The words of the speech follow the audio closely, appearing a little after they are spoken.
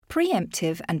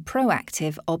Pre-emptive and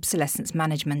proactive obsolescence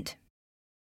management.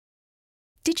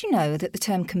 Did you know that the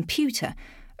term computer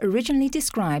originally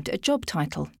described a job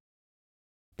title?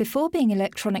 Before being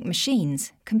electronic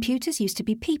machines, computers used to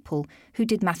be people who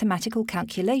did mathematical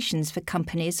calculations for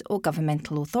companies or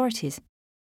governmental authorities.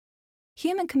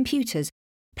 Human computers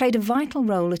played a vital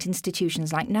role at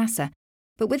institutions like NASA,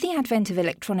 but with the advent of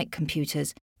electronic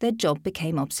computers, their job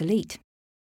became obsolete.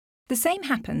 The same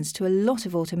happens to a lot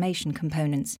of automation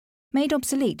components, made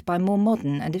obsolete by more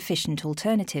modern and efficient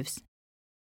alternatives.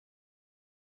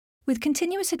 With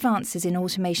continuous advances in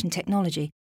automation technology,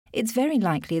 it's very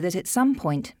likely that at some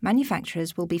point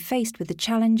manufacturers will be faced with the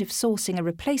challenge of sourcing a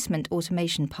replacement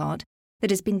automation part that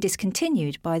has been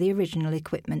discontinued by the original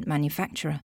equipment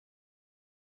manufacturer.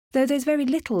 Though there's very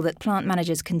little that plant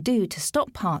managers can do to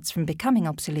stop parts from becoming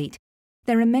obsolete,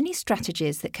 there are many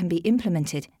strategies that can be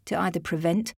implemented to either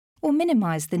prevent or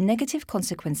minimise the negative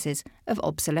consequences of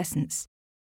obsolescence.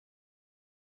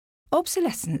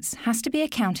 Obsolescence has to be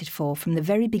accounted for from the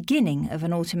very beginning of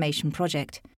an automation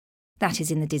project, that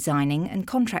is in the designing and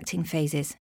contracting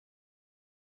phases.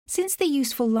 Since the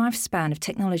useful lifespan of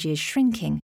technology is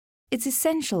shrinking, it's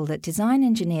essential that design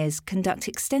engineers conduct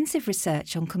extensive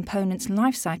research on components'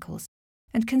 life cycles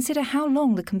and consider how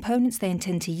long the components they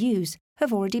intend to use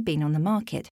have already been on the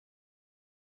market.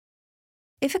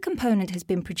 If a component has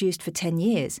been produced for 10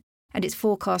 years and its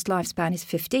forecast lifespan is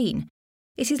 15,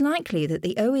 it is likely that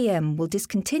the OEM will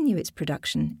discontinue its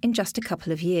production in just a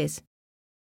couple of years.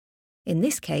 In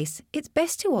this case, it's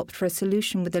best to opt for a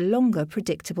solution with a longer,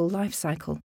 predictable life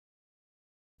cycle.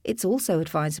 It's also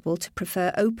advisable to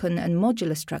prefer open and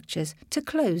modular structures to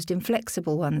closed,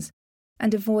 inflexible ones,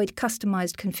 and avoid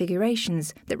customized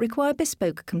configurations that require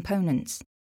bespoke components.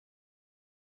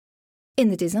 In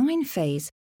the design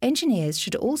phase, engineers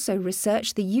should also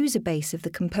research the user base of the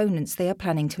components they are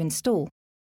planning to install.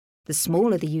 The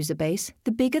smaller the user base,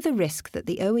 the bigger the risk that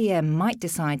the OEM might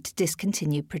decide to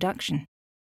discontinue production.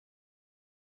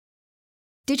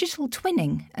 Digital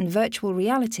twinning and virtual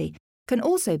reality can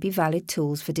also be valid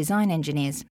tools for design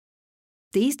engineers.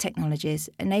 These technologies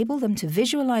enable them to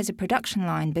visualize a production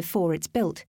line before it's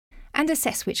built and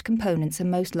assess which components are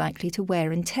most likely to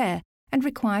wear and tear and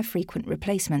require frequent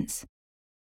replacements.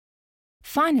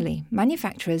 Finally,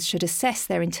 manufacturers should assess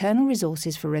their internal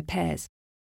resources for repairs.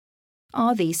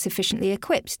 Are these sufficiently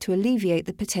equipped to alleviate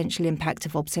the potential impact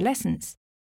of obsolescence?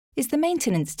 Is the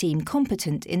maintenance team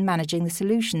competent in managing the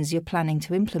solutions you're planning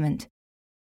to implement?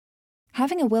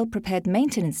 Having a well-prepared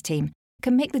maintenance team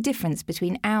can make the difference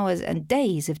between hours and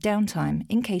days of downtime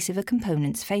in case of a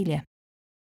component's failure.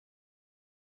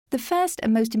 The first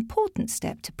and most important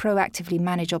step to proactively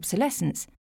manage obsolescence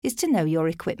is to know your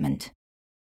equipment.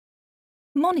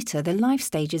 Monitor the life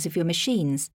stages of your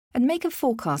machines and make a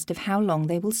forecast of how long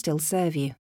they will still serve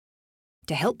you.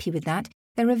 To help you with that,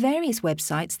 there are various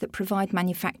websites that provide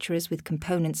manufacturers with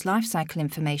components' lifecycle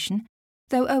information,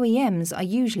 though OEMs are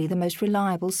usually the most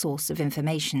reliable source of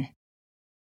information.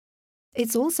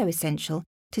 It's also essential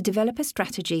to develop a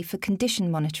strategy for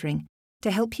condition monitoring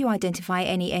to help you identify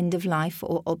any end-of-life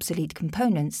or obsolete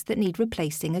components that need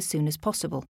replacing as soon as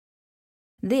possible.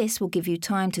 This will give you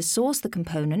time to source the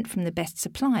component from the best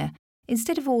supplier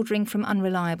instead of ordering from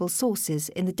unreliable sources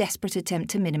in the desperate attempt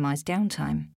to minimise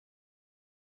downtime.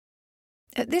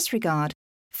 At this regard,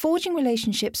 forging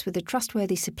relationships with a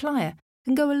trustworthy supplier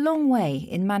can go a long way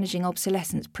in managing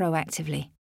obsolescence proactively.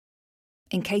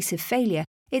 In case of failure,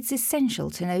 it's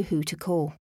essential to know who to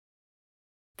call.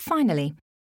 Finally,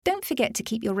 don't forget to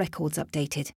keep your records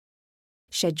updated.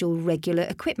 Schedule regular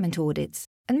equipment audits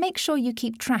and make sure you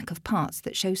keep track of parts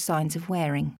that show signs of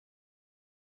wearing.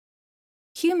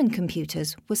 Human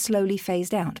computers were slowly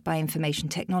phased out by information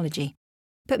technology,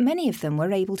 but many of them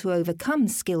were able to overcome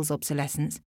skills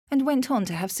obsolescence and went on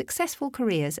to have successful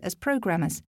careers as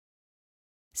programmers.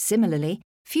 Similarly,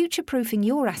 future-proofing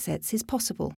your assets is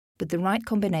possible with the right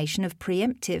combination of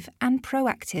preemptive and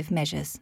proactive measures.